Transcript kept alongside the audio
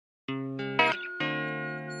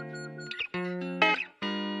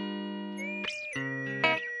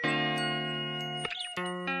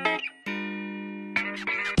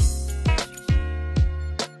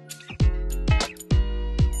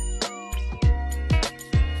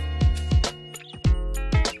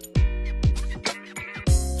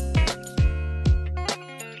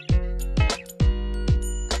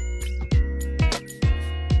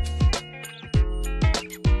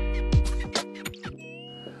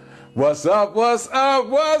What's up, what's up,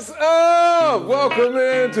 what's up? Welcome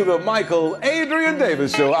into the Micheal Adrian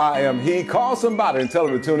Davis Show. I am he. Call somebody and tell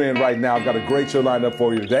them to tune in right now. I've got a great show lined up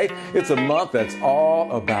for you today. It's a month that's all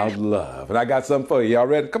about love. And I got something for you. Y'all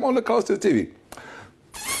ready? Come on, look close to the TV.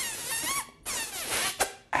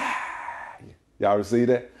 Y'all receive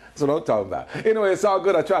that? That's what I'm talking about. Anyway, it's all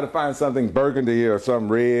good. I try to find something burgundy or something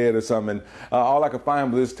red or something. All I could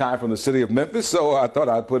find was this time from the city of Memphis, so I thought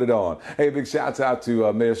I'd put it on. Hey, big shouts out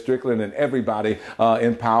to Mayor Strickland and everybody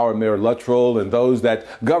in power, Mayor Luttrell, and those that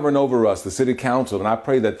govern over us, the city council. And I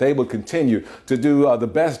pray that they will continue to do the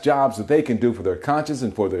best jobs that they can do for their conscience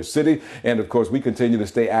and for their city. And of course, we continue to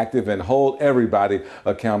stay active and hold everybody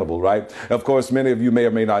accountable, right? Of course, many of you may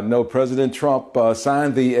or may not know President Trump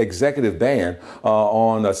signed the executive ban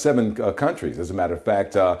on 7 countries, as a matter of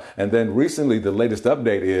fact. And then recently, the latest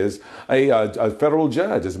update is a federal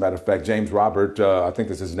judge, as a matter of fact, James Robert, I think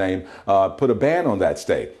that's his name, put a ban on that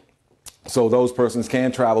state. So those persons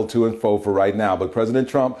can travel to and fro for right now. But President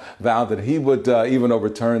Trump vowed that he would even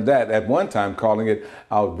overturn that at one time, calling it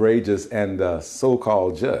outrageous and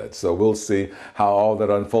so-called judge. So we'll see how all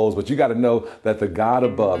that unfolds. But you got to know that the God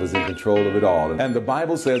above is in control of it all. And the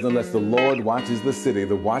Bible says, unless the Lord watches the city,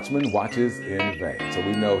 the watchman watches in vain. So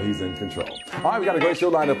we know he's in control. All right, we got a great show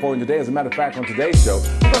lined up for you today. As a matter of fact, on today's show,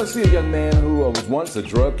 we're going to see a young man who was once a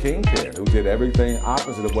drug kingpin, who did everything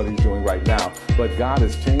opposite of what he's doing right now. But God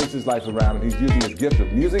has changed his life around, and he's using his gift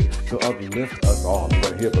of music to uplift us all. We're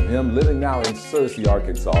going to hear from him, living now in Searcy,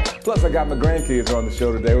 Arkansas. Plus, I got my grandkids on the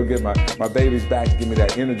show today. We'll get my babies back to give me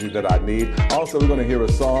that energy that I need. Also, we're going to hear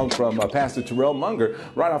a song from Pastor Terrell Munger,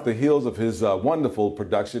 right off the heels of his wonderful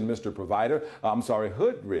production, Mr. Provider.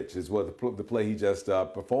 Hood Rich is what the play he just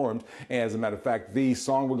performed. And as a matter of fact, the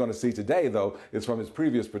song we're going to see today, though, is from his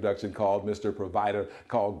previous production called Mr. Provider,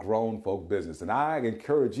 called Grown Folk Business. And I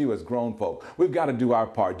encourage you as grown folk, we've got to do our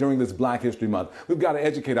part during this Black History Month. We've got to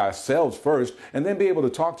educate ourselves first and then be able to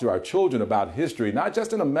talk to our children about history, not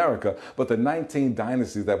just in America, but the 19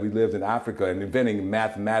 dynasties that we lived in Africa, and inventing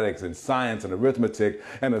mathematics and science and arithmetic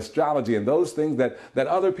and astrology and those things that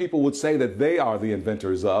other people would say that they are the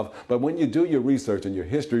inventors of. But when you do your research, and your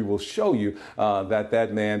history will show you that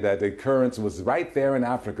the occurrence was right there in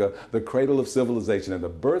Africa, the cradle of civilization and the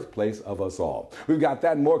birthplace of us all. We've got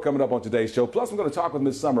that and more coming up on today's show. Plus, we're going to talk with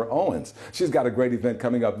Miss Summer Owens. She's got a great event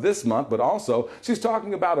coming up this month, but also she's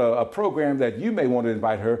talking about a program that you may want to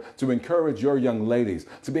invite her to encourage your young ladies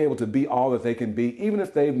to be able to be all that they can be, even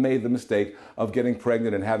if they've made the mistake of getting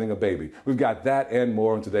pregnant and having a baby. We've got that and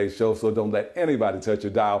more on today's show, so don't let anybody touch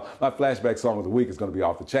your dial. My flashback song of the week is going to be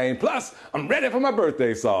Off the Chain. Plus, I'm ready for my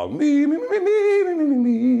birthday song. Me, me, me, me, me, me, me,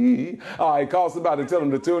 me. All right, call somebody and tell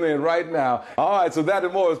them to tune in right now. All right, so that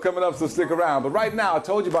and more is coming up, so stick around. But right now, I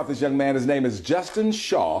told you about this young man. His name is Justin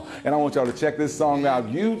Shaw, and I want y'all to check this song out.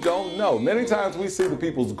 You Don't Know. Many times we see the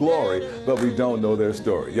people's glory, but we don't know their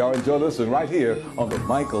story. Y'all enjoy listening right here on the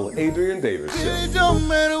Micheal Adrian Davis Show. It don't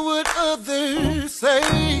matter what others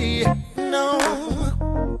say, no.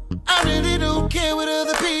 I really don't care what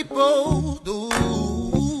other people do.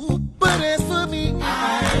 But as for me,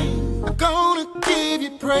 I'm gonna give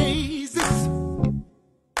you praises,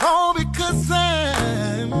 all because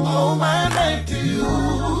I'm all my life to you.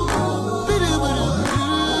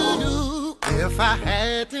 If I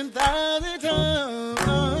had 10,000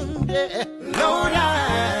 tongues, yeah, Lord,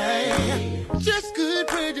 I just could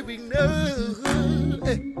pray to be known,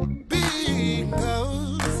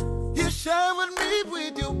 because you showered me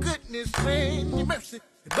with your goodness and your mercy,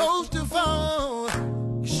 and most of all,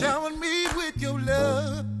 you showered me with your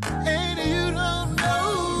love, and you don't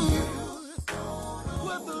know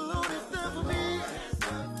what the Lord has done for me.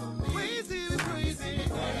 Praise Him, praise Him,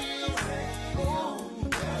 praise Him.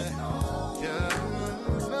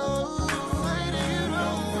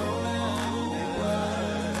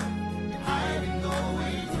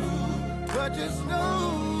 But just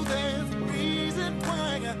know there's a reason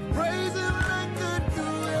why I praise Him like I do.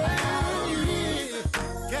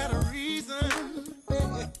 Yeah. Got a reason.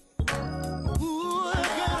 Ooh, I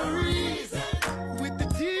got a reason. With the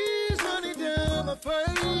tears running down my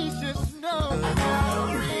face, just know I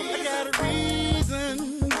got a reason.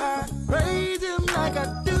 I praise Him like I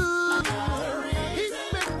do. He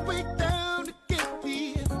been way down to get me.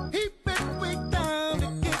 He been way down to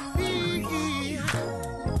get me.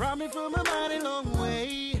 Brought me from a mighty long way.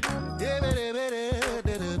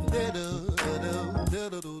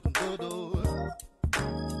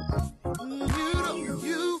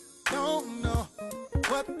 You don't know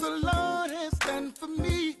what the Lord has done for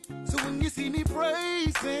me. So when you see me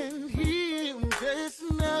praising Him, just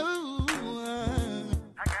know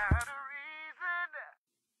I got a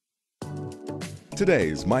reason.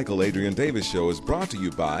 Today's Micheal Adrian Davis Show is brought to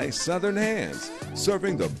you by Southern Hands,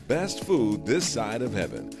 serving the best food this side of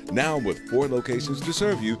heaven. Now with 4 locations to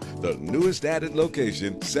serve you, the newest added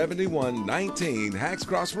location, 7119 Hacks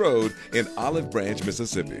Cross Road in Olive Branch,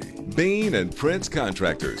 Mississippi. Bean and Prince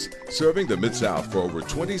Contractors, serving the Mid-South for over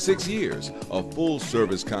 26 years, a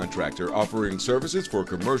full-service contractor offering services for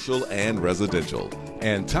commercial and residential.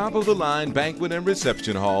 And top-of-the-line banquet and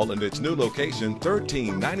reception hall in its new location,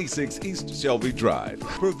 1396 East Shelby Drive,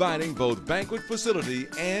 providing both banquet facility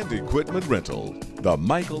and equipment rental. The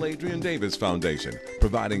Micheal Adrian Davis Foundation,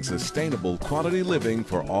 providing sustainable quality living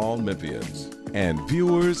for all Memphians and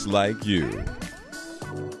viewers like you.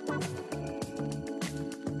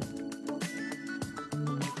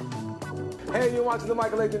 Hey, you're watching the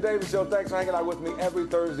Micheal Adrian Davis Show. Thanks for hanging out with me every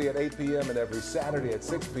Thursday at 8 p.m. and every Saturday at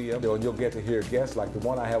 6 p.m. And you'll get to hear guests like the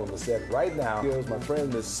one I have on the set right now. Here's my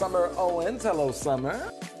friend, Miss Summer Owens. Hello,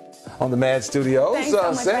 Summer. On the Mad Studios. Thanks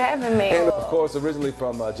so much for having me. And of course, originally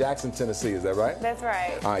from Jackson, Tennessee. Is that right? That's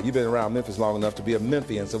right. All right, you've been around Memphis long enough to be a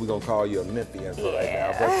Memphian, so we're going to call you a Memphian for right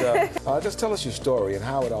now. But just tell us your story and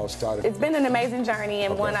how it all started. It's been an amazing journey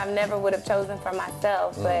and one I never would have chosen for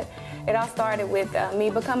myself. But it all started with me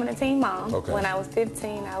becoming a teen mom. When I was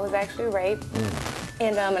 15, I was actually raped.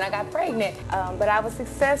 And I got pregnant, but I was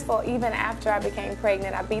successful even after I became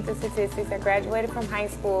pregnant. I beat the statistics. I graduated from high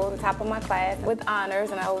school, the top of my class, with honors,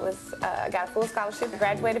 and I got a full scholarship. I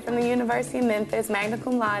graduated from the University of Memphis, magna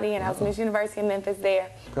cum laude, and I was Miss University of Memphis there.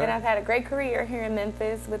 And I've had a great career here in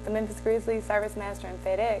Memphis with the Memphis Grizzlies, Service Master, and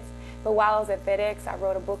FedEx. But while I was at FedEx, I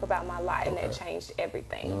wrote a book about my life, and that changed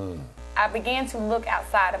everything. I began to look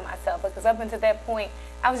outside of myself because up until that point,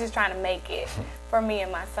 I was just trying to make it for me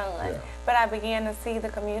and my son. But I began to see the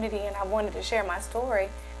community, and I wanted to share my story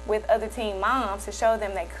with other teen moms to show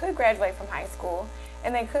them they could graduate from high school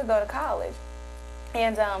and they could go to college.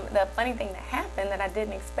 And the funny thing that happened that I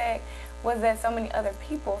didn't expect was that so many other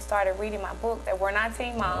people started reading my book that were not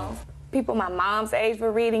teen moms. People my mom's age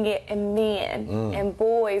were reading it, and men and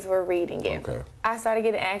boys were reading it. I started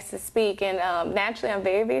getting asked to speak, and naturally I'm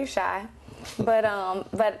very, very shy. But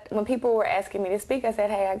when people were asking me to speak, I said,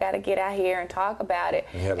 hey, I got to get out here and talk about it.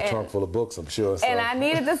 You had a trunk full of books, I'm sure. So. And I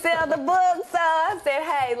needed to sell the book, so I said,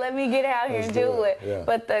 hey, let me get out here and do it.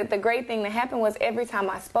 But the great thing that happened was every time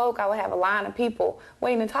I spoke, I would have a line of people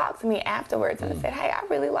waiting to talk to me afterwards. And I said, hey, I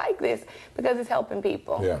really like this because it's helping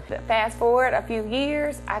people. Fast forward a few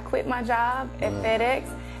years, I quit my job at FedEx,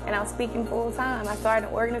 and I was speaking full time. I started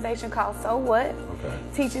an organization called So What,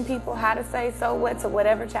 teaching people how to say so what to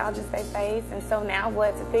whatever challenges they face, and so now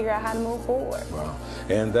what to figure out how to move forward. Wow.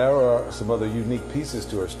 And there are some other unique pieces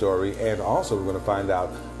to her story, and also we're going to find out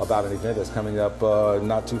about an event that's coming up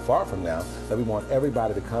not too far from now that we want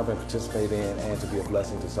everybody to come and participate in and to be a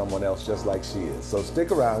blessing to someone else just like she is. So stick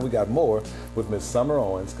around. We got more with Miss Summer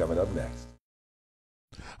Owens coming up next.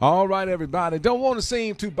 All right, everybody. Don't want to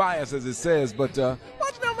seem too biased, as it says, but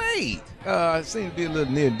watch number 8. Seems to be a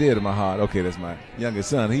little near and dear to my heart. Okay, that's my youngest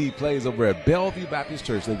son. He plays over at Bellevue Baptist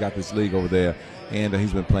Church. They got this league over there, and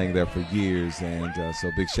he's been playing there for years. And so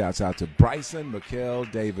big shouts out to Bryson,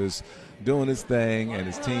 Micheal, Davis, doing his thing, and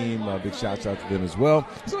his team. Big shouts out to them as well.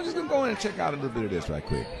 So I'm just going to go in and check out a little bit of this right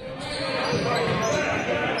quick.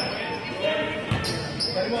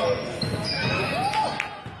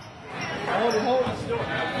 Hold it still.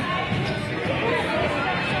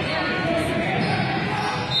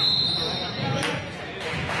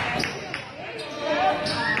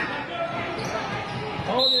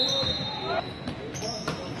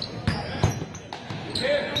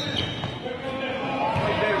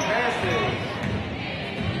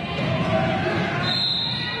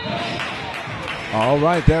 All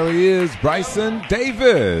right, there he is, Bryson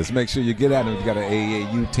Davis. Make sure you get at him if you got an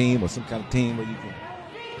AAU team or some kind of team where you can.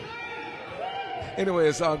 Anyway,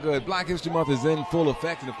 it's all good. Black History Month is in full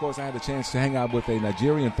effect, and of course I had a chance to hang out with a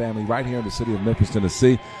Nigerian family right here in the city of Memphis,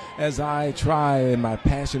 Tennessee, as I try, and my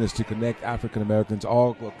passion is to connect African Americans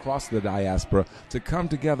all across the diaspora to come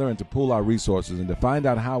together and to pool our resources and to find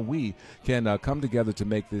out how we can come together to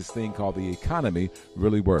make this thing called the economy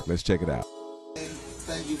really work. Let's check it out.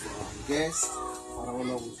 Thank you for our guests. Father, oh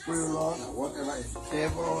Lord, we pray, Lord, that whatever is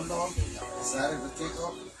favor, oh Lord, decided to take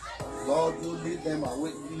up, Lord, you lead them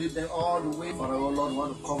away, lead them all the way. Father, oh Lord, we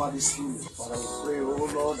want to cover this food. Father, we pray, oh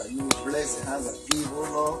Lord, that you will bless the hands that give, oh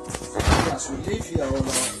Lord. As we live here, oh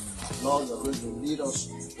Lord, Lord, you're going to lead us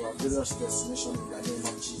to our various destination in the name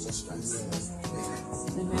of Jesus Christ.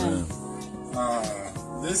 Amen.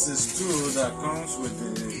 This is two that comes with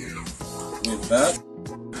that.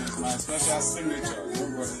 My special signature.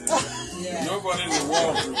 Nobody in the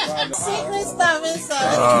world can find out. Secret stuff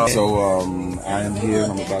inside. So I am here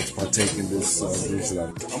and I'm about to partake in this juice that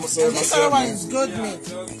I'm gonna serve This myself. other one is good meat.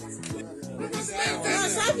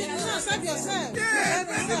 Serve yourself.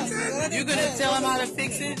 You gonna tell him how to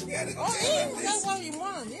fix it? Oh, yeah, that's what you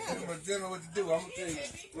want, yeah. I'm gonna tell you what to do. I'm gonna tell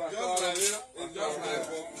you.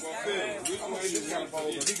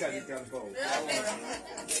 He got this kind of bowl.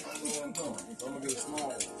 I'm gonna get a small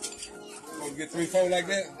one. I'm gonna get 3, 4 like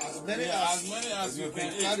that. As many as you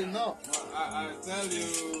can eat. Not enough. I tell you,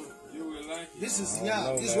 you will like it. This is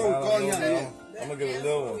yam. This is what we call yam. I'm gonna get a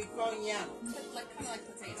little one. We call yam.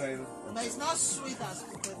 Potato. But it's not sweet as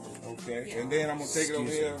potato. Okay, and then I'm gonna take it over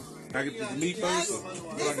here. I get the meat Yes, first.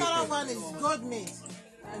 this other one is good meat.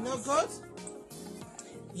 You know good?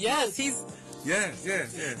 Yes, he's. Yes.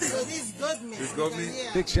 So this is good meat. It's good meat?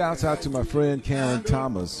 Yeah. Big shouts out to my friend Karen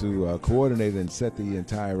Thomas, who coordinated and set the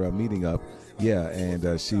entire meeting up. Yeah,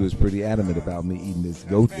 and she was pretty adamant about me eating this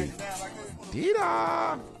goat meat.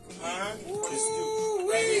 Dita!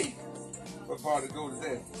 Ooh-wee. What part of the goat is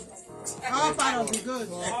that? All part of the good.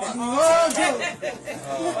 No good.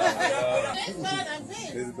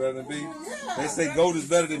 Is it better than beef? They say goat is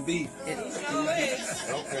better than beef.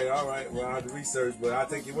 Okay, all right. Well, I have to research, but I'll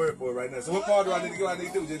take your word for it right now. So what part do I need to go? I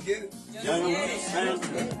need to do? Just get it?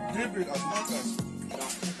 Grip it as much as.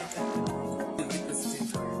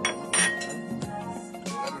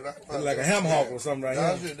 It's like a ham hock or something right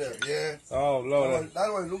That's here. it there, yeah. Oh, Lord. That's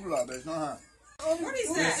what it looks like, but it's not ham. What is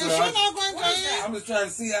that? Yes, Is sir. she not going to eat? I'm just trying to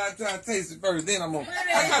see how I try to taste it first. Then I'm going to. I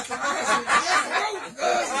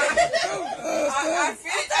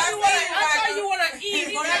thought you want to eat,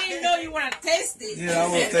 but I didn't know you want to taste it. Yeah, I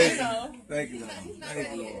want to taste it. Thank you, Lord. Thank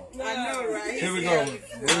you, Lord. I know, right? Here we go.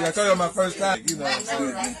 I told you my first time. You know what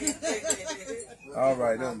I'm saying. All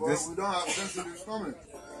right. Then, But this, we don't have sense of this coming.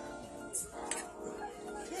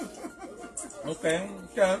 okay.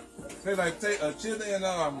 Tastes like chili and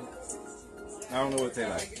I don't know what it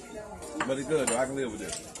tastes like, but it's good though. I can live with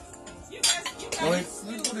it.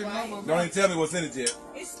 Don't even tell me what's in it yet.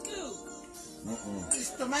 It's stew.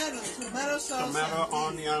 It's tomato sauce. Tomato,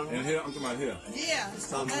 onion, And here, I'm talking about here. Yeah, it's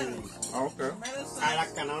some, tomato. Oh, okay. Tomato sauce. I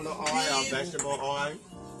like canola oil or vegetable oil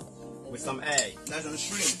with some egg. That's on the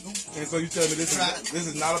shrimp. And so you tell me this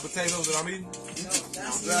is not a potato that I'm eating?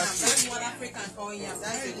 That's yam. That's what African call yam.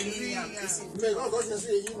 That's the green yam.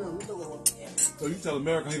 So you tell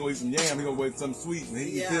America he gonna eat some yam, he gonna wait something sweet, and he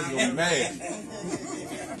eat this, he gonna be mad.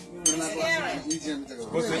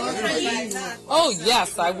 What's it? Oh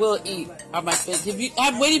yes, I will eat. I'm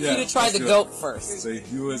waiting for you to try the goat first. See,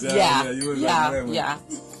 you was Yeah. you was Yeah. All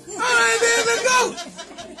right, then let's go.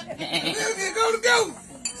 Let's go to go.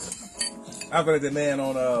 I feel like that man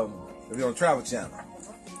on if you're on Travel Channel.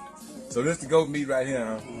 So this the goat meat right here,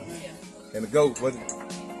 huh? And the goat, what?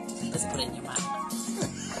 Let's put it in your mouth.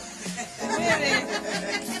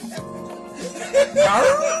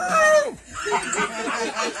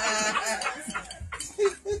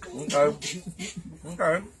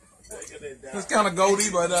 Okay. It's kind of goaty,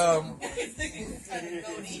 but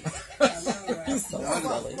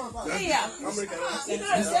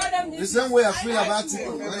The same way I feel about it.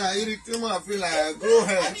 When I eat it too much, I feel like I grow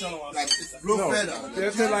hair. Like grow feather.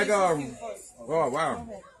 it's just like oh wow.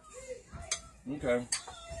 Okay.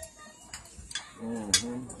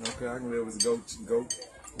 Okay, I can live with the goat.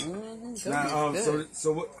 Now,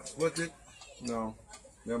 so what did? No,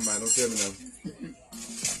 never mind. Don't tell me nothing.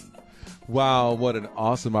 Wow, what an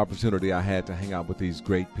awesome opportunity I had to hang out with these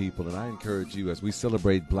great people. And I encourage you, as we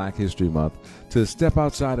celebrate Black History Month, to step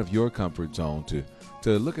outside of your comfort zone, to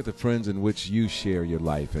look at the friends in which you share your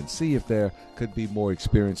life and see if there could be more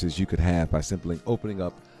experiences you could have by simply opening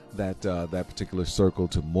up that particular circle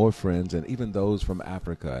to more friends, and even those from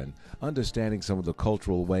Africa, and understanding some of the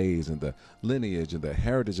cultural ways and the lineage and the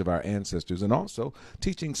heritage of our ancestors, and also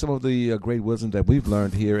teaching some of the great wisdom that we've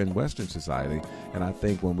learned here in Western society. And I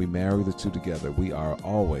think when we marry the two together, we are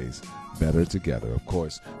always better together. Of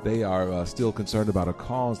course, they are still concerned about a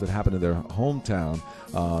cause that happened in their hometown.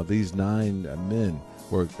 These 9 men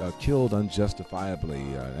were killed unjustifiably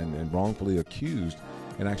and wrongfully accused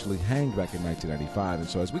and actually hanged back in 1995. And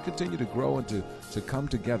so as we continue to grow and to come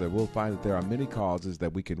together, we'll find that there are many causes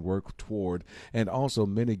that we can work toward, and also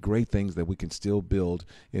many great things that we can still build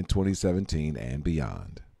in 2017 and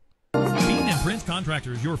beyond. Bean and Prince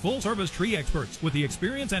Contractors, your full-service tree experts. With the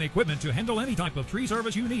experience and equipment to handle any type of tree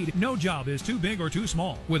service you need, no job is too big or too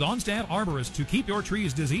small. With on-staff arborists to keep your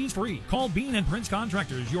trees disease-free, call Bean and Prince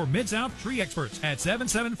Contractors, your Mid-South tree experts, at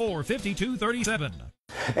 774-5237.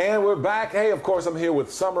 And we're back. Hey, of course, I'm here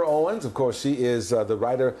with Summer Owens. Of course, she is the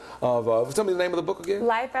writer of, tell me the name of the book again.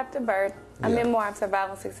 Life After Birth. A memoir of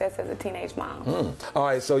survival success as a teenage mom. All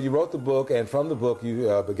right, so you wrote the book, and from the book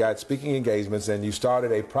you got speaking engagements, and you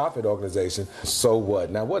started a profit organization, So What?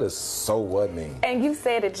 Now, what does So What mean? And you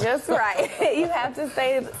said it just right. You have to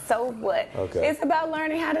say, so what? Okay. It's about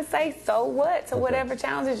learning how to say, so what, to whatever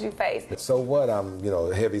challenges you face. So what? I'm,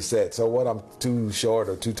 heavy set. So what? I'm too short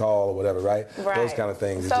or too tall or whatever, right? Right. Those kind of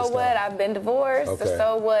things. So what? I've been divorced. Okay.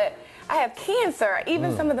 So what? I have cancer.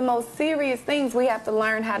 Even some of the most serious things we have to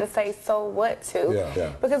learn how to say so what to.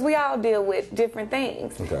 Yeah. Because we all deal with different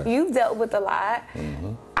things. Okay. You've dealt with a lot.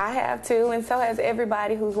 I have too, and so has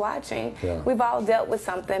everybody who's watching. Yeah. We've all dealt with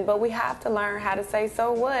something, but we have to learn how to say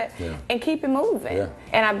so what Yeah. and keep it moving. Yeah.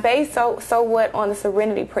 And I base so what on the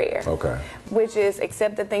serenity prayer. Okay. Which is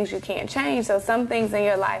accept the things you can't change. So some things in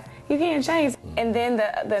your life you can't change. And then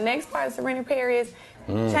the next part of serenity prayer is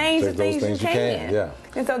change the things you can. Yeah.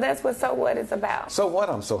 And so that's what So What is about. So what?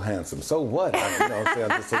 I'm so handsome. So what? I'm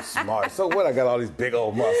just so smart. So what? I got all these big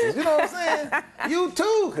old muscles. You know what I'm saying? You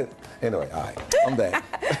too. Anyway, all right. I'm back.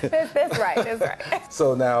 That's right. That's right.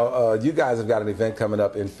 So now you guys have got an event coming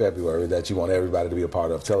up in February that you want everybody to be a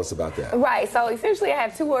part of. Tell us about that. Right. So essentially I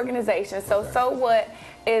have two organizations. So Okay. So What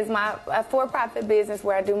is my for-profit business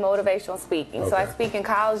where I do motivational speaking. So I Okay. speak in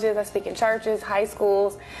colleges, I speak in churches, high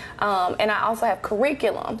schools, and I also have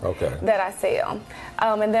curriculum that I sell.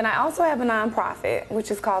 And then I also have a nonprofit,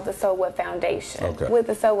 which is called the So What Foundation. Okay. With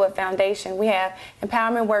the So What Foundation, we have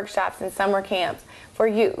empowerment workshops and summer camps for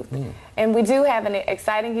youth. And we do have an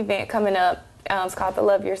exciting event coming up. It's called the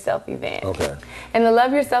Love Yourself event. Okay. And the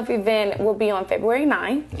Love Yourself event will be on February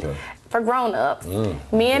 9th. Okay. For grown-ups,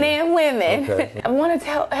 men and women. Okay. I want to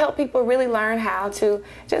help people really learn how to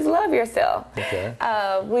just love yourself. Okay.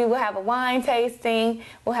 We will have a wine tasting.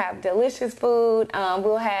 We'll have delicious food.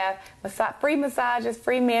 We'll have free massages,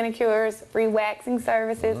 free manicures, free waxing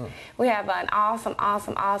services. We have an awesome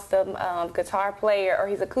guitar player, or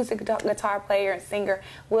he's acoustic guitar player and singer.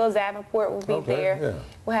 Will Davenport will be there. Yeah.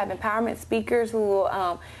 We'll have empowerment speakers who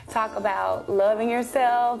will talk about loving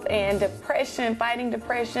yourself and depression, fighting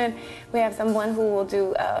depression. We have someone who will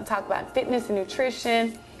talk about fitness and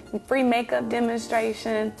nutrition, free makeup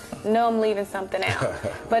demonstration. No, I'm leaving something out.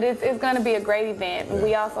 But it's going to be a great event. And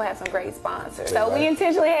we also have some great sponsors. So we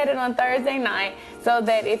intentionally had it on Thursday night so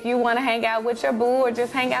that if you want to hang out with your boo or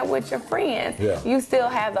just hang out with your friends, you still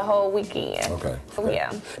have the whole weekend. Okay.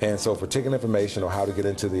 Yeah. And so for ticket information or how to get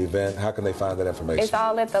into the event, how can they find that information? It's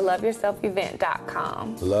all at the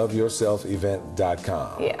loveyourselfevent.com.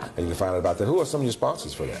 Loveyourselfevent.com. Yeah. And you can find out about that. Who are some of your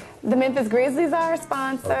sponsors for that? The Memphis Grizzlies are a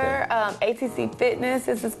sponsor. Okay. ATC Fitness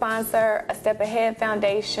is a sponsor. A Step Ahead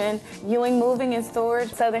Foundation. Ewing Moving and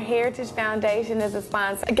Storage. Southern Heritage Foundation is a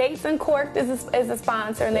sponsor. Gates and Cork is a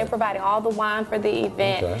sponsor, and they're providing all the wine for the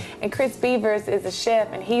event. Okay. And Chris Beavers is a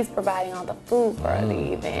chef, and he's providing all the food for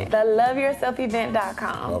the event. The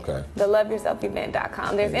loveyourselfevent.com. Okay. The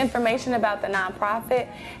loveyourselfevent.com. There's information about the nonprofit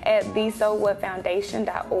at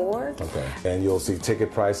thesowhatfoundation.org. Okay. And you'll see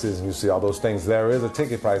ticket prices, and you see all those things. There is a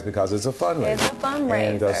ticket price because it's a fundraiser. It's a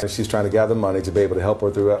fundraiser. And so she's trying to gather money to be able to help her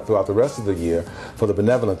throughout the rest of the year for the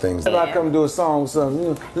benevolent things. If I come do a song,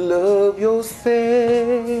 love yourself.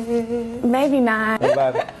 Maybe not.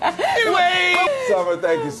 Anyway, Summer,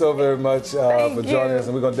 thank you so very much for joining us,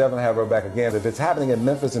 and we're going to definitely have her back again. If it's happening in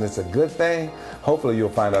Memphis and it's a good thing, hopefully you'll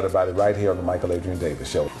find out about it right here on the Micheal Adrian Davis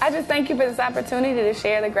Show. I just thank you for this opportunity to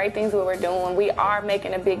share the great things that we're doing. We are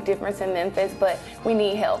making a big difference in Memphis, but we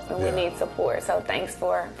need help and we need support. So thanks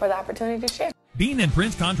for the opportunity to share. Bean and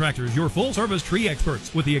Prince Contractors, your full-service tree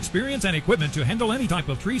experts. With the experience and equipment to handle any type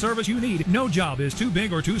of tree service you need, no job is too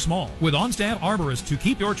big or too small. With on-staff arborists to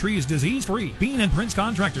keep your trees disease-free. Bean and Prince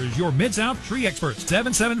Contractors, your Mid-South tree experts.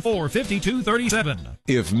 774-5237.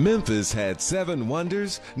 If Memphis had 7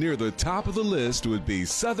 wonders, near the top of the list would be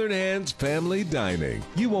Southern Hands Family Dining.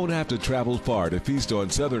 You won't have to travel far to feast on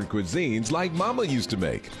Southern cuisines like Mama used to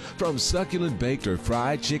make. From succulent baked or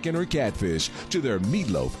fried chicken or catfish to their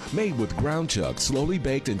meatloaf made with ground chuck, slowly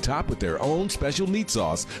baked and topped with their own special meat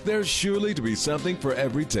sauce, there's surely to be something for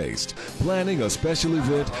every taste. Planning a special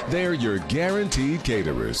event, they're your guaranteed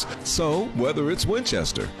caterers. So, whether it's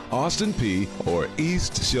Winchester, Austin P., or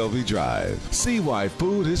East Shelby Drive, see why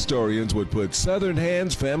food historians would put Southern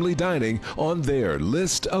Hands Family Dining on their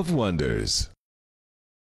list of wonders.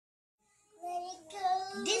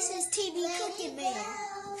 This is TV Cooking Man.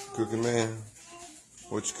 Cooking Man?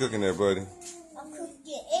 What you cooking there, buddy? I'm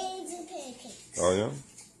cooking eggs and pancakes. Oh, yeah?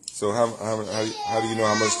 So how do you know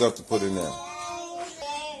how much stuff to put in there?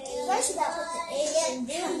 First you gotta put the eggs and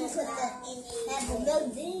then you put add the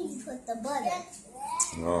milk, then you put the butter.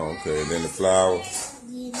 Oh, okay. And then the flour.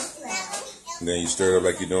 Then the flour. And then you stir it up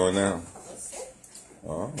like you're doing now.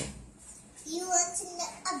 Oh.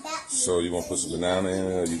 So you want to put some banana in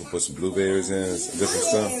it, or you can put some blueberries in it, some different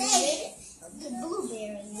stuff? The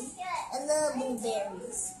blueberries. I love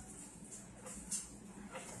blueberries.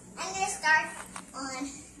 I'm going to start on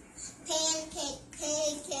pancake.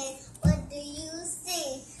 What do you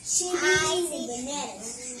see? I see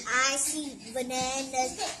bananas. I see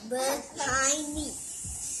bananas behind me.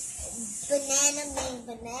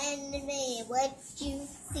 Banana man, what you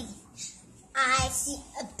see? I see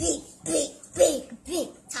a big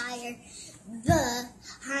tire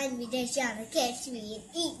behind me that's trying to catch me and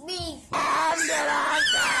eat me.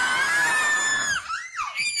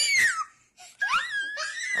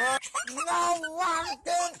 No one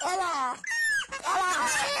can come on.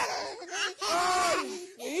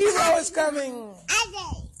 Hero is coming.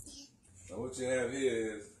 So what you have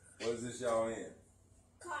here is, what is this y'all in?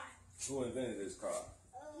 Car. Who invented this car?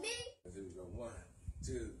 Me. Here we go. 1,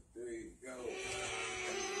 2, 3, go.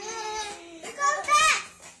 It goes back.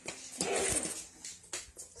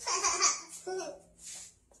 Go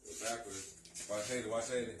backwards. Watch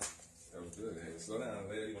Haley. That was good, Haley. Slow down,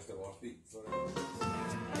 lady. You want to step on feet. Slow down.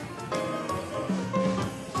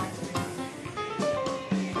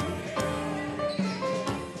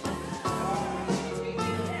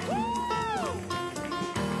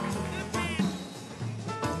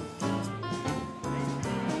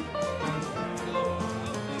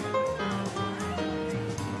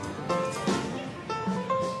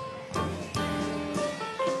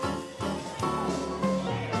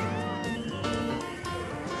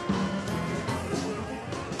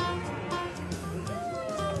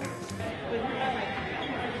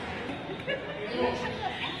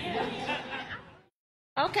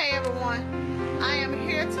 Okay, everyone. I am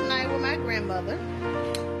here tonight with my grandmother,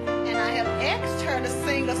 and I have asked her to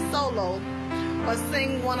sing a solo or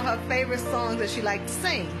sing one of her favorite songs that she likes to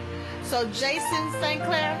sing. So, Jason St.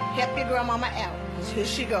 Clair, help your grandmama out. Here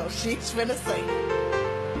she goes. She's finna sing.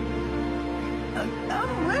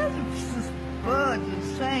 I'm ready for to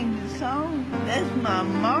sing the song. That's my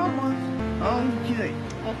mama's own church.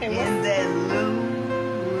 Okay, in that little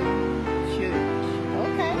church.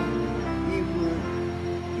 Okay. It was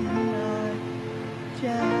not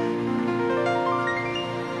child.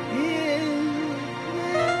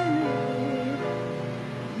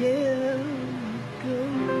 Yeah, go.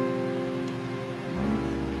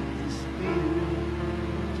 The spirit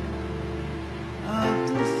of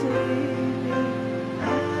the Savior, I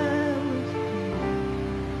was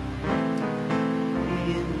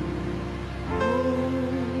in old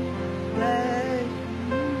black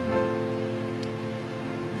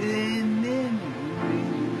room. The memory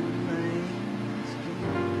remains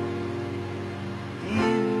in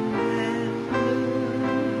that blue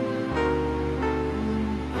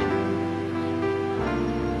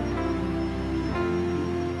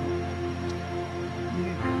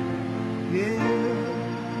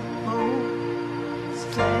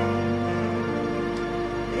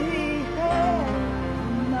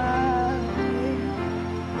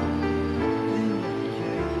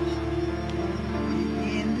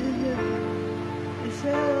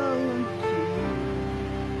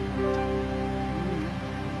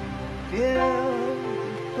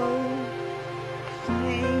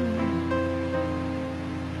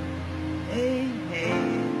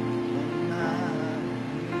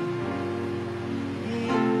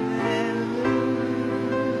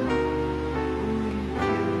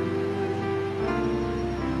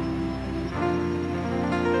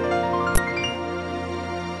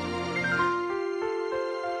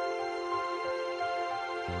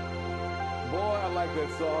That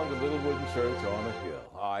song, The Little Wooden Church on a Hill.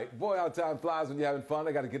 All right, boy, how time flies when you're having fun.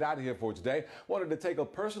 I got to get out of here for today. Wanted to take a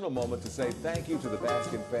personal moment to say thank you to the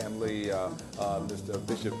Baskin family, Mr.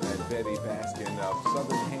 Bishop and Betty Baskin of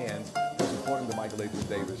Southern Hands, for supporting the Michael Adrian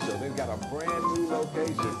Davis Show. They've got a brand new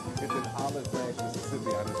location. It's in Olive Branch,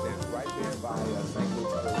 Mississippi. I understand it's right there by St.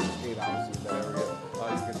 Louis, 8 hours in that area.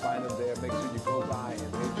 You can find them there. Make sure you go by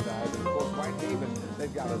and patronize. And of course, Whitehaven,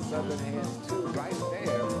 they've got a Southern Hands too, right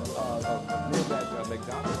there near that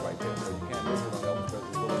McDonald's right there. So you can't miss it on Elvis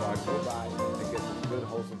Presley Boulevard. Go by and get some good,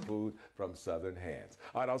 wholesome food from Southern Hands.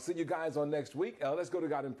 All right, I'll see you guys on next week. Let's go to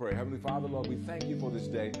God in prayer. Heavenly Father, Lord, we thank you for this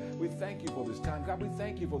day. We thank you for this time. God, we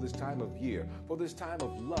thank you for this time of year, for this time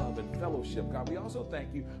of love and fellowship. God, we also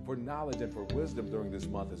thank you for knowledge and for wisdom during this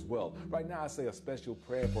month as well. Right now, I say a special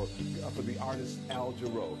prayer for the artist Al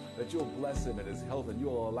Jarreau, that you'll bless him in his health and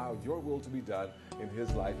you'll allow your will to be done in his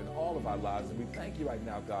life and all of our lives. And we thank you right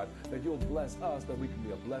now, God, that you'll bless us, that we can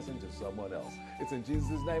be a blessing to someone else. It's in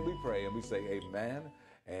Jesus' name we pray, and we say amen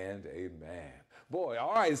and amen. Boy,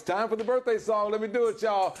 all right, it's time for the birthday song. Let me do it,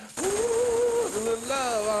 y'all. Ooh, it's a little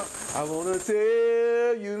love. I want to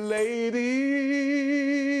tell you, lady,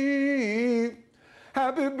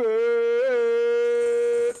 happy birthday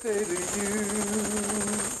to you.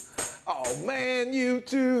 Oh, man, you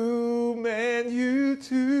too, man, you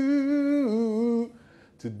too.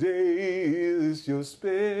 Today is your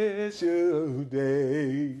special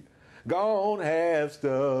day. Gone have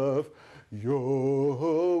stuff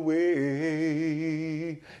your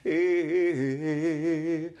way.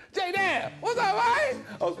 J-Dan, what's up, right?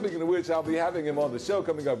 Oh, speaking of which, I'll be having him on the show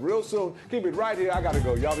coming up real soon. Keep it right here. I gotta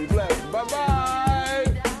go. Y'all be blessed. Bye-bye.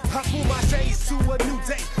 I pull my shades to a new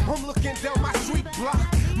day. I'm looking down my street block.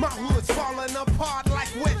 My hood's falling apart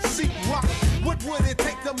like wet sheetrock. What would it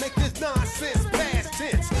take to make this nonsense past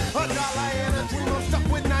tense? $1 and a dream, I'm stuck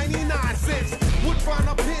with 99 cents. Would find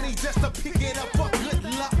a penny just to pick it up for good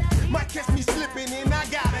luck. Might catch me slipping and I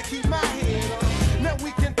gotta keep my head up. Now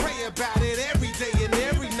we can pray about it every day and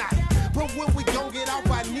every night. But when we gon' get off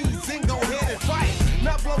our knees and go ahead and fight.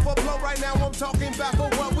 Not blow for blow right now, I'm talking about for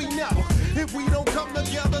what we know. If we don't come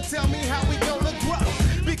together, tell me how we gonna grow.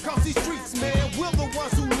 Because these streets, man, we're the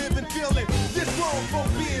ones who live and feel it. This road for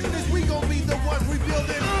business, we gon' be the ones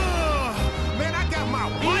rebuilding. Man, I got my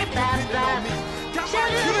wife depending on me. Got my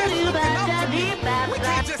kids looking up to me. We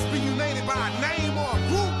can't just be united by a name or a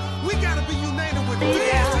group. We gotta be united with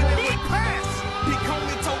vision and with past. He called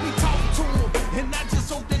me, told me, talk to him. And I just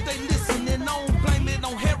hope that they listen. And I don't blame it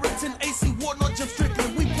on Harrington, AC Ward, or Jim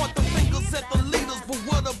Strickland. We point the fingers at the leaders, but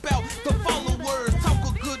what about the followers? Talk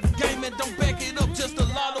a good game and don't back it up, just a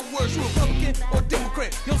lot of words. You Republican or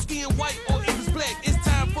Democrat, your skin white or if it's black. It's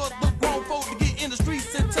time for the grown folk to get in the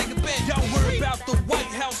streets and take it back. Y'all worry about the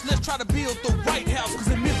White House, let's try to build the right house. Cause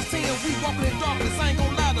in Memphis 10, we walking in darkness, I ain't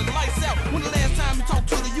gon' lie, the lights out. When the last time you talk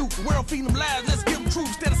to the youth, the world feeding them lies, let's give them truth.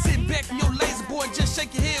 Instead of sitting back in your lazy boy and just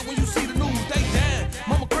shake your head when you see the news. They dying,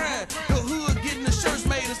 mama crying, the hood getting the shirts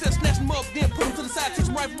made. Instead of snatching them up, then put them to the side, teach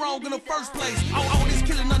them right from wrong in the first place. All this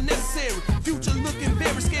killing unnecessary, future looking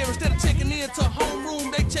very scary. Instead of checking in to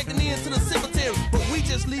homeroom, they checking in to the cemetery. But we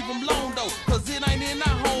just leave them alone though, cause it ain't in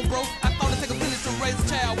our home, bro. I thought it'd take a village to raise a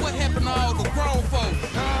child. What happened to all the grown folk?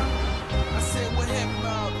 I said, what happened to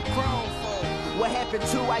all the grown folk? What happened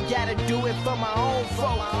to I gotta do it for my own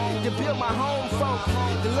folk, to build my home folk,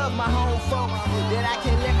 to love my home folk, that I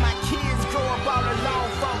can let my kids grow up all alone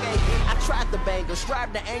folk. Hey, I tried to banger,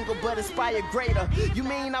 strive to angle, but aspire greater. You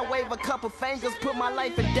mean I wave a couple fingers, put my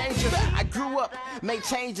life in danger? I grew up, made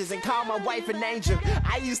changes, and called my wife an angel.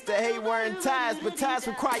 I used to hate wearing ties, but ties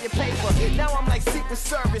require paper. Now I'm like Secret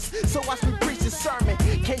Service, so watch me preach the sermon.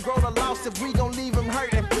 Can't grow the loss if we gon' leave them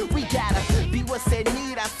hurting. We gotta be what's in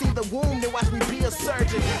need. I see the wound, then watch me be a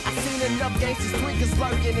surgeon. I seen enough gangsters, tweakers,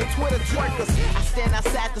 lurking, and Twitter twerkers. I stand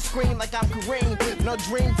outside the screen like I'm Kareem. No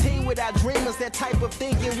dream team without dreamers. That type of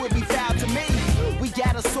thinking would be foul to me. We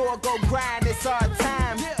gotta soar, go grind, it's our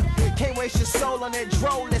time. Can't waste your soul on that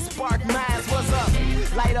droll, let's spark minds. What's up?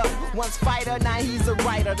 Light up, once fighter, now he's a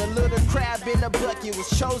writer. The little crab in the bucket was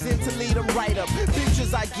chosen to lead him right up.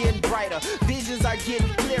 Futures are getting brighter, visions are getting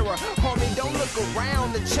clearer. Homie, don't look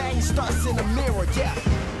around, the change starts in the mirror, yeah.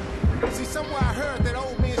 See, somewhere I heard that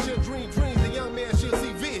old men should